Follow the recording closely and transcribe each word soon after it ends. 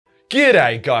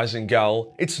G'day guys and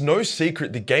gal, it's no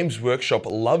secret the Games Workshop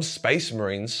loves Space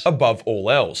Marines above all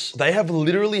else. They have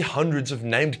literally hundreds of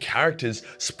named characters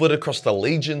split across the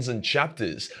legions and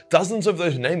chapters, dozens of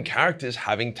those named characters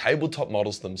having tabletop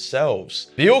models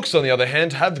themselves. The Orks on the other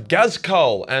hand have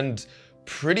Gazkal and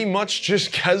pretty much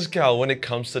just Gazkal when it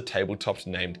comes to tabletop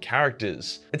named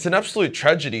characters. It's an absolute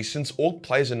tragedy since Ork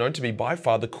players are known to be by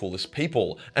far the coolest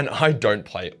people, and I don't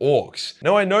play Orks.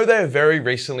 Now I know they have very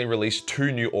recently released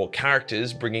 2 new Ork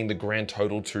characters, bringing the grand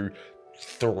total to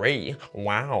 3.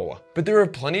 Wow. But there are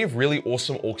plenty of really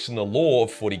awesome Orks in the lore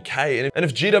of 40k, and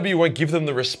if GW won't give them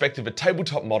the respect of a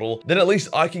tabletop model, then at least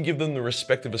I can give them the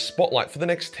respect of a spotlight for the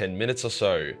next 10 minutes or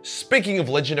so. Speaking of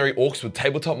legendary Orks with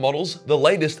tabletop models, the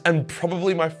latest and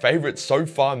probably my favorite so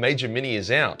far major mini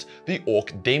is out, the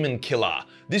Ork Demon Killer.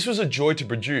 This was a joy to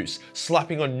produce,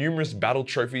 slapping on numerous battle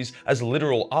trophies as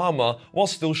literal armor, while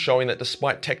still showing that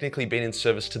despite technically being in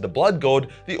service to the Blood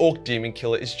God, the Ork Demon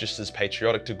Killer is just as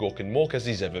patriotic to Gork and Mork as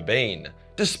he's ever been.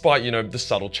 Despite, the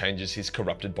subtle changes his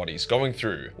corrupted body is going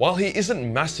through. While he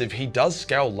isn't massive, he does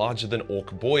scale larger than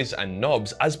Ork boys and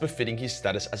knobs as befitting his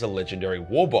status as a legendary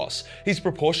war boss. His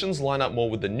proportions line up more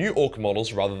with the new Ork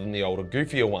models rather than the older,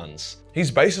 goofier ones.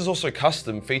 His base is also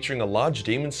custom, featuring a large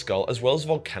demon skull as well as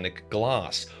volcanic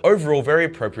glass. Overall, very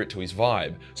appropriate to his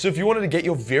vibe. So if you wanted to get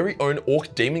your very own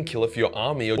Ork Demon Killer for your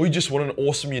army, or you just want an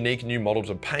awesome unique new model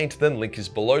to paint, then link is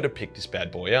below to pick this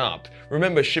bad boy up.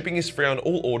 Remember, shipping is free on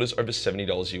all orders over $70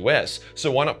 US,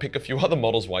 so why not pick a few other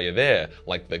models while you're there,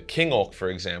 like the King Ork for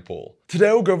example.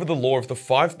 Today we'll go over the lore of the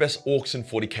 5 best Orks in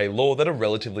 40k lore that are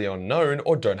relatively unknown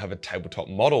or don't have a tabletop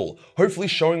model, hopefully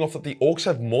showing off that the Orks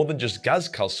have more than just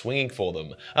Gazkal swinging for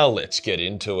them. Let's get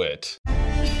into it.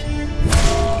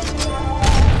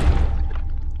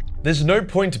 There's no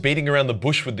point beating around the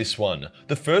bush with this one.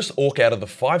 The first Ork out of the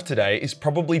 5 today is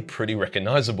probably pretty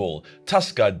recognizable.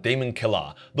 Tuska Demon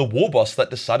Killer, the war boss that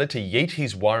decided to yeet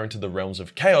his wire into the realms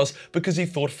of chaos because he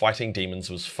thought fighting demons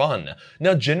was fun.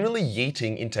 Now generally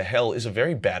yeeting into hell is a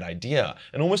very bad idea,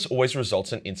 and almost always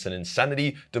results in instant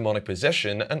insanity, demonic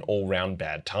possession, and all-round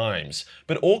bad times.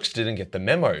 But Orks didn't get the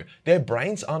memo. Their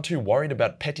brains aren't too worried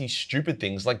about petty stupid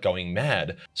things like going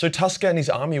mad. So Tuska and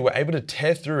his army were able to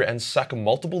tear through and sack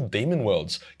multiple demon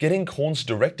worlds, getting Khorne's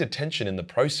direct attention in the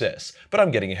process. But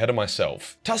I'm getting ahead of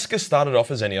myself. Tuska started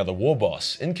off as any other war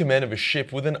boss, in command of a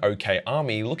ship with an okay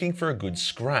army looking for a good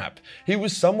scrap. He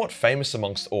was somewhat famous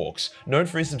amongst Orks, known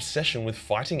for his obsession with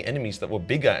fighting enemies that were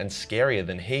bigger and scarier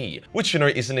than he, which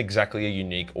isn't exactly a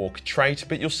unique Ork trait,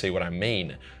 but you'll see what I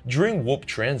mean. During warp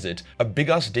transit, a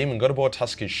big-ass demon got aboard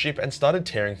Tuska's ship and started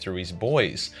tearing through his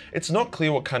boys. It's not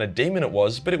clear what kind of demon it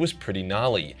was, but it was pretty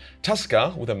gnarly.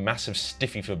 Tuska, with a massive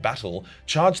stiffy for battle,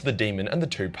 charged the demon and the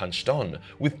two punched on,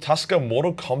 with Tuska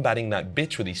Mortal Kombating that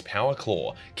bitch with his power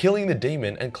claw, killing the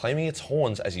demon and claiming its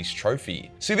horns as his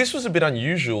trophy. See, this was a bit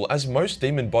unusual as most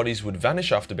demon bodies would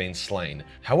vanish after being slain.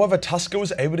 However, Tuska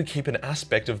was able to keep an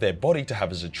aspect of their body to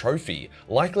have as a trophy,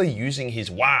 likely using his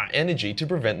wah energy to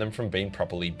prevent them from being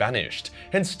properly banished.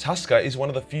 Hence, Tuska is one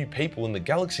of the few people in the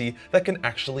galaxy that can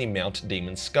actually mount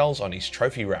demon skulls on his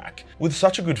trophy rack. With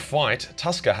such a good fight,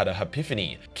 Tuska had a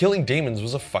epiphany. Killing demons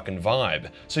was a fucking vibe.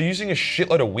 So using a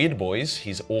shitload of weird boys,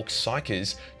 his Ork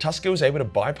psychers, Tuska was able to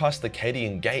bypass the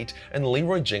Cadian Gate and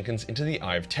Leroy Jenkins into the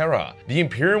Eye of Terror. The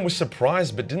Imperium was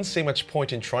surprised but didn't see much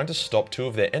point in trying to stop 2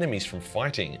 of their enemies from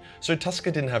fighting, so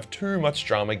Tuska didn't have too much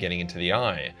drama getting into the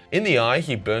Eye. In the Eye,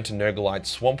 he burnt Nurglite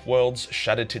Swamp worlds,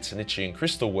 shattered Titsanichi and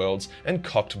Crystal worlds, and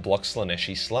cocked block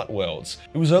Slaneshi Slut worlds.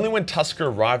 It was only when Tuska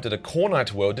arrived at a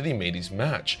Khornite world did he meet his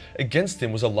match. Against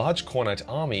him was a large Khornite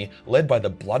army led by the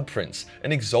Blood Prince,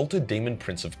 an exalted demon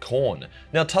prince of Khorne.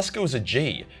 Now Tuska was a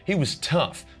G. He was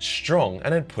tough, strong,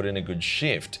 and had put in a good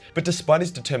shift. But despite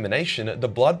his determination, the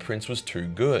Blood Prince was too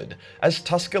good. As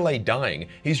Tuska lay dying,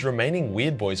 his remaining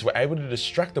weird boys were able to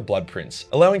distract the Blood Prince,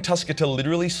 allowing Tuska to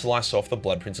literally slice off the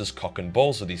Blood Prince's cock and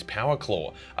balls with his power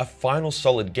claw, a final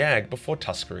solid gag before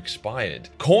Tuska expired.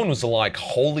 Khorne was like,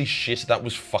 holy shit, that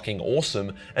was fucking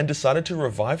awesome, and decided to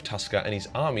revive Tuska and his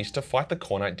armies to fight the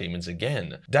Khornite demons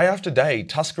again. Day after day,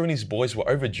 Tuska and his boys were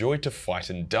overjoyed to fight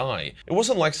and die. It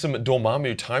wasn't like some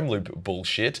Dormammu time loop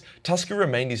bullshit. Tuska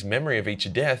remained his memory of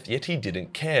each death, yet he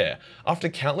didn't care. After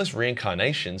countless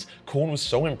reincarnations, Khorne was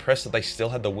so impressed that they still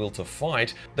had the will to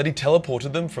fight that he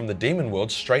teleported them from the demon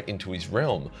world straight into his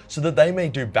realm, so that they may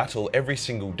do battle every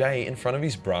single day in front of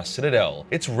his brass citadel.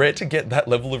 It's rare to get that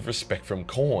level of respect from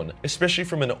Khorne, especially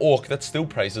from an Ork that still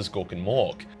praises Gork and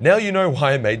Mork. Now you know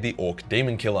why I made the Ork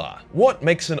Demon Killer. What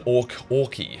makes an Ork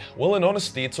Orky? Well, in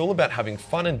honesty, it's all about having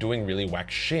fun and doing really whack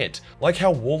shit, like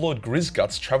how Warlord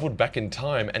Grizzguts travelled back in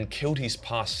time and killed his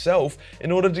past self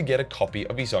in order to get a copy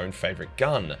of his own favourite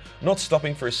gun, not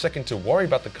stopping for a second to worry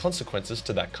about the consequences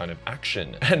to that kind of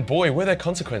action. And boy, were there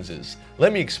consequences.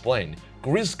 Let me explain.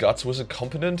 Grizzguts was a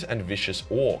competent and vicious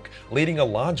orc, leading a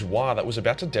large war that was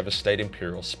about to devastate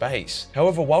Imperial space.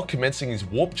 However, while commencing his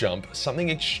warp jump, something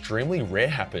extremely rare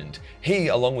happened. He,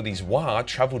 along with his war,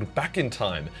 travelled back in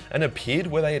time and appeared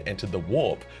where they had entered the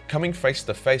warp, coming face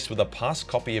to face with a past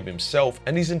copy of himself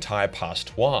and his entire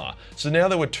past war. So now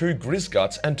there were 2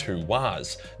 Grizzguts and 2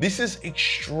 wars. This is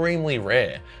extremely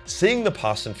rare. Seeing the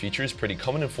past and future is pretty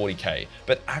common in 40k,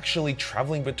 but actually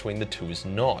travelling between the two is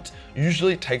not.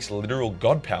 Usually it takes literal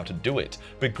god power to do it,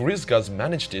 but Grizzguts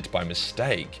managed it by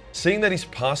mistake. Seeing that his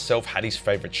past self had his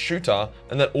favourite shooter,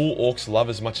 and that all orcs love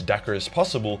as much Dakar as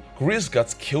possible,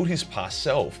 Grizzguts killed his past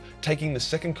self, taking the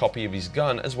second copy of his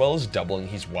gun as well as doubling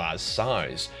his war's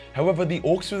size. However, the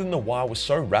orcs within the war were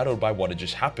so rattled by what had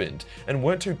just happened, and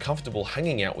weren't too comfortable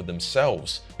hanging out with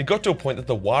themselves. It got to a point that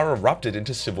the war erupted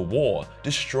into civil war,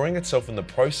 destroying itself in the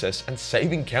process and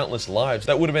saving countless lives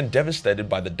that would have been devastated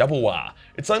by the double war.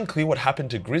 It's unclear what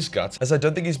happened to Grizzguts, as I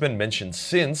don't think he's been mentioned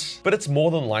since, but it's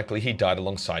more than likely he died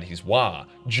alongside his war,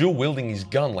 dual wielding his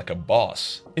gun like a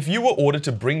boss. If you were ordered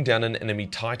to bring down an enemy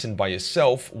titan by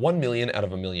yourself 1 million out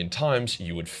of a million times,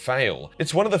 you would fail.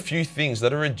 It's one of the few things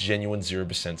that are a genuine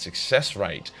 0% success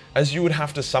rate, as you would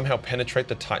have to somehow penetrate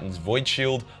the titan's void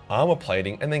shield, armor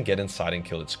plating, and then get inside and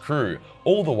kill its crew,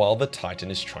 all the while the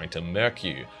titan is trying to murk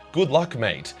you. Good luck,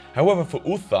 mate. However, for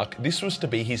Ulthak, this was to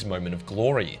be his moment of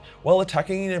glory. While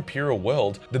attacking an Imperial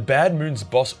world, the Bad Moon's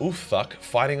boss Ulthak,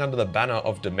 fighting under the banner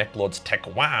of Demeklord's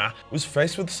Tekwa, was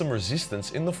faced with some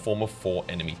resistance in the form of 4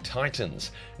 enemy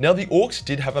titans. Now, the Orks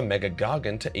did have a Mega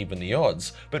Gargant to even the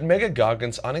odds, but Mega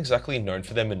Gargants aren't exactly known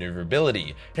for their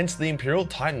maneuverability, hence the Imperial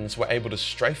Titans were able to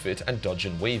strafe it and dodge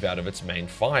and weave out of its main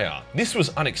fire. This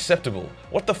was unacceptable.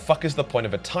 What the fuck is the point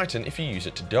of a Titan if you use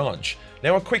it to dodge?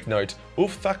 Now, a quick note,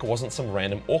 Ulthak wasn't some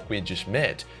random orc we had just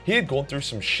met. He had gone through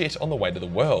some shit on the way to the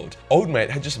world. Old mate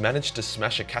had just managed to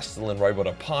smash a Castellan robot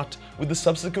apart, with the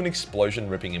subsequent explosion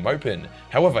ripping him open.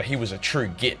 However, he was a true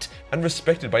git, and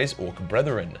respected by his orc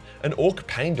brethren. An orc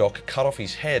pain doc cut off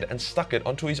his head and stuck it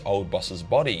onto his old boss's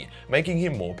body, making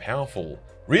him more powerful.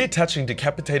 Reattaching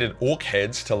decapitated orc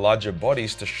heads to larger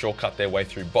bodies to shortcut their way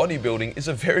through bodybuilding is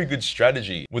a very good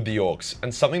strategy with the orcs,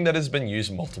 and something that has been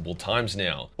used multiple times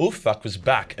now. Ulthak was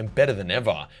back and better than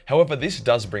ever. However, this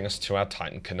does bring us to our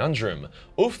Titan conundrum.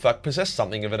 Ulthak possessed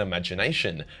something of an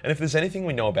imagination, and if there's anything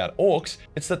we know about orcs,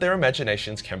 it's that their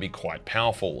imaginations can be quite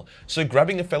powerful. So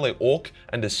grabbing a fellow orc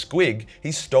and a squig,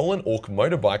 he stole an orc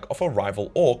motorbike off a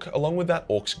rival orc along with that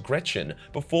orc's Gretchen,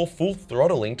 before full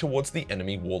throttling towards the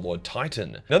enemy warlord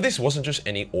Titan. Now, this wasn't just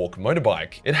any orc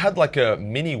motorbike. It had like a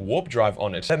mini warp drive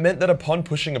on it that meant that upon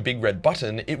pushing a big red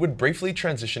button, it would briefly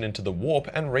transition into the warp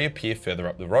and reappear further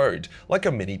up the road, like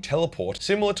a mini teleport,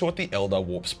 similar to what the Eldar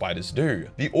warp spiders do.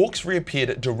 The orcs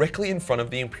reappeared directly in front of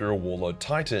the Imperial Warlord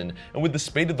Titan, and with the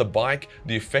speed of the bike,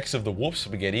 the effects of the warp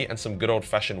spaghetti, and some good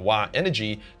old-fashioned War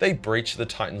energy, they breached the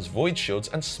Titan's void shields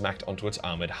and smacked onto its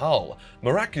armored hull.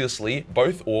 Miraculously,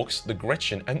 both orcs, the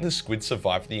Gretchen and the squid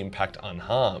survived the impact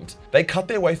unharmed. They cut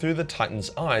their way through the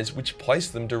Titan's eyes, which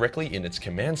placed them directly in its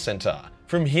command center.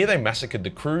 From here, they massacred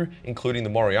the crew, including the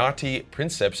Moriarty,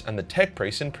 Princeps, and the Tech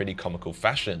Priest in pretty comical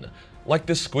fashion. Like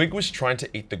the squig was trying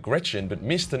to eat the Gretchen, but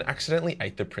missed and accidentally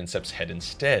ate the Princeps' head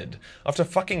instead. After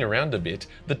fucking around a bit,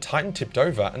 the Titan tipped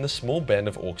over and the small band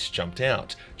of orcs jumped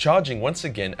out, charging once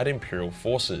again at Imperial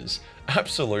forces.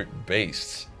 Absolute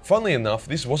beasts. Funnily enough,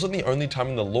 this wasn't the only time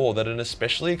in the lore that an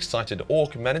especially excited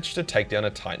orc managed to take down a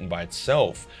titan by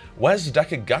itself.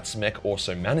 Wazdaka Gutsmech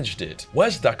also managed it.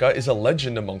 Wazdaka is a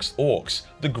legend amongst orcs,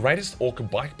 the greatest orc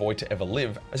bike boy to ever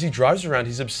live, as he drives around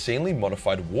his obscenely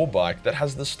modified war bike that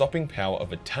has the stopping power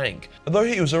of a tank. Although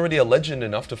he was already a legend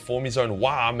enough to form his own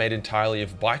war made entirely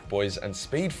of bike boys and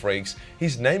speed freaks,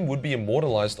 his name would be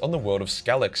immortalized on the world of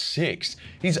Skalex 6.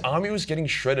 His army was getting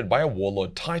shredded by a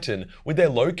warlord titan, with their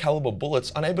low caliber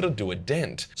bullets unable to do a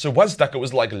dent. So Wazdaka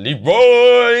was like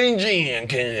Leroy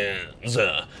Jenkins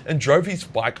and drove his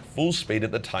bike full speed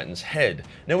at the Titan's head.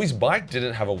 Now, his bike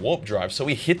didn't have a warp drive, so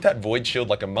he hit that void shield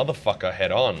like a motherfucker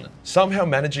head on, somehow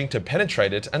managing to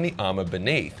penetrate it and the armor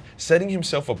beneath, setting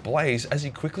himself ablaze as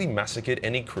he quickly massacred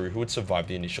any crew who had survived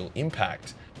the initial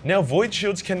impact. Now, void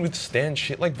shields can withstand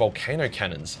shit like volcano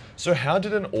cannons, so how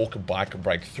did an orc bike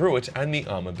break through it and the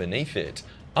armor beneath it?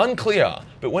 Unclear,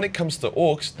 but when it comes to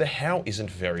orcs, the how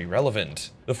isn't very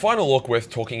relevant. The final orc worth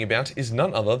talking about is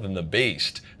none other than the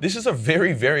Beast. This is a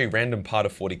very random part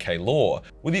of 40k lore,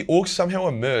 where the orcs somehow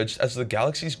emerged as the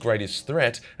galaxy's greatest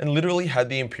threat and literally had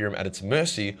the Imperium at its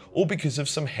mercy, all because of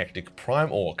some hectic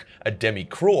prime orc, a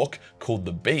demi-krork called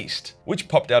the Beast, which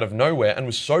popped out of nowhere and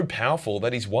was so powerful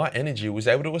that his white energy was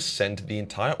able to ascend the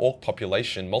entire orc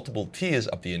population multiple tiers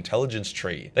up the intelligence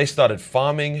tree. They started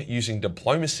farming, using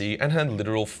diplomacy, and had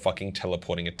literal fucking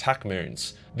teleporting attack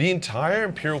moons. The entire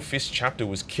Imperial Fist chapter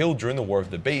was killed during the War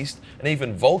of the Beast, and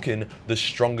even Vulcan, the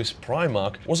strongest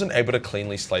Primarch, wasn't able to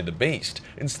cleanly slay the Beast,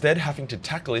 instead having to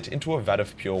tackle it into a vat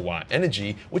of pure white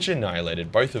energy, which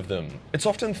annihilated both of them. It's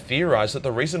often theorized that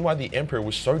the reason why the Emperor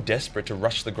was so desperate to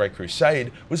rush the Great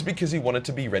Crusade was because he wanted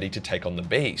to be ready to take on the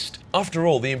Beast. After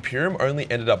all, the Imperium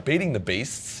only ended up beating the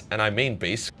Beasts, and I mean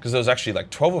beasts because there was actually like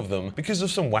 12 of them, because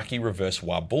of some wacky reverse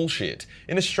war bullshit.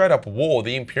 In a straight up war,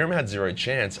 the Imperium had zero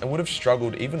chance and would have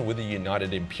struggled even with a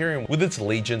united Imperium with its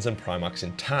legions and Primarchs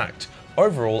intact.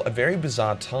 Overall, a very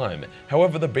bizarre time.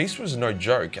 However, the Beast was no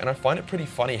joke, and I find it pretty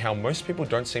funny how most people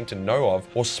don't seem to know of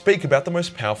or speak about the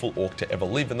most powerful orc to ever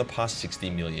live in the past 60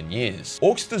 million years.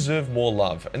 Orcs deserve more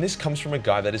love, and this comes from a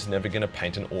guy that is never going to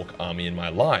paint an orc army in my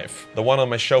life. The one on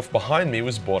my shelf behind me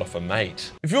was bought off a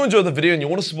mate. If you enjoyed the video and you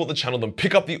want to support the channel, then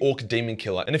pick up the Orc Demon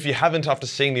Killer, and if you haven't after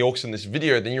seeing the orcs in this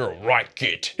video, then you're a right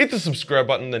git. Hit the subscribe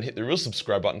button, then hit the real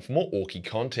subscribe button for more orky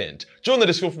content. Join the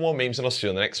Discord for more memes, and I'll see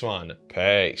you on the next one.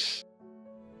 Peace.